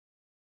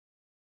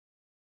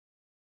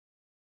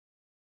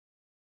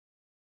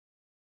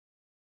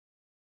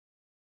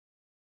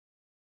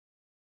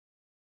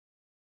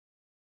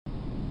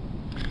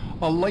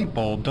A light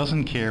bulb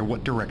doesn't care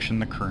what direction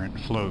the current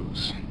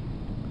flows.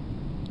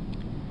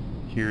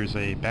 Here's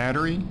a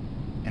battery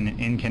and an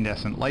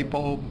incandescent light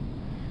bulb,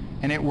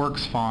 and it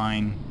works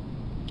fine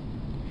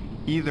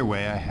either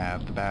way I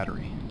have the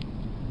battery.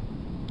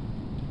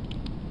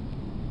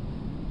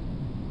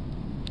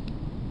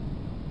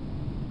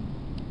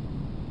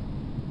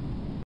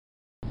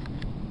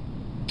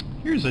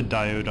 Here's a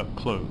diode up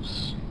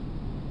close,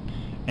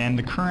 and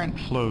the current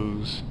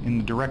flows in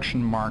the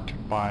direction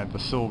marked by the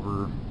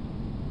silver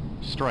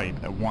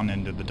stripe at one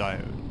end of the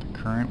diode. The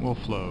current will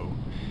flow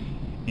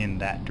in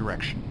that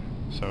direction.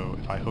 So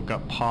if I hook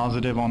up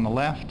positive on the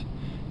left,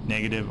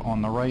 negative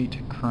on the right,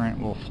 current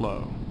will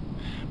flow.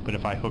 But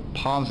if I hook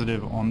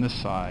positive on this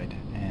side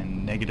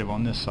and negative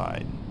on this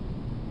side,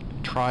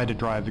 try to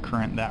drive the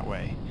current that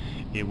way,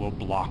 it will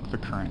block the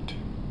current.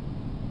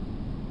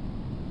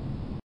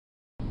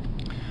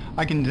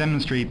 I can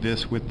demonstrate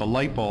this with the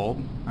light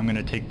bulb. I'm going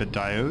to take the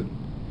diode,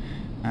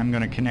 I'm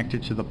going to connect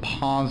it to the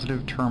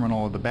positive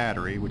terminal of the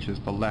battery, which is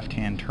the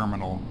left-hand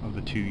terminal of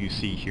the two you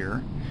see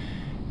here,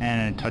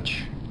 and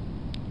touch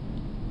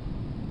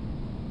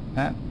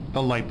that.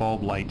 The light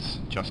bulb lights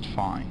just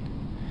fine.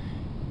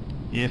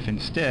 If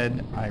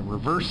instead I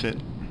reverse it,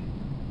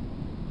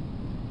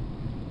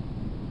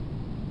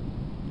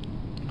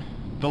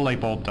 the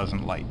light bulb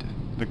doesn't light.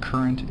 The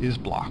current is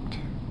blocked.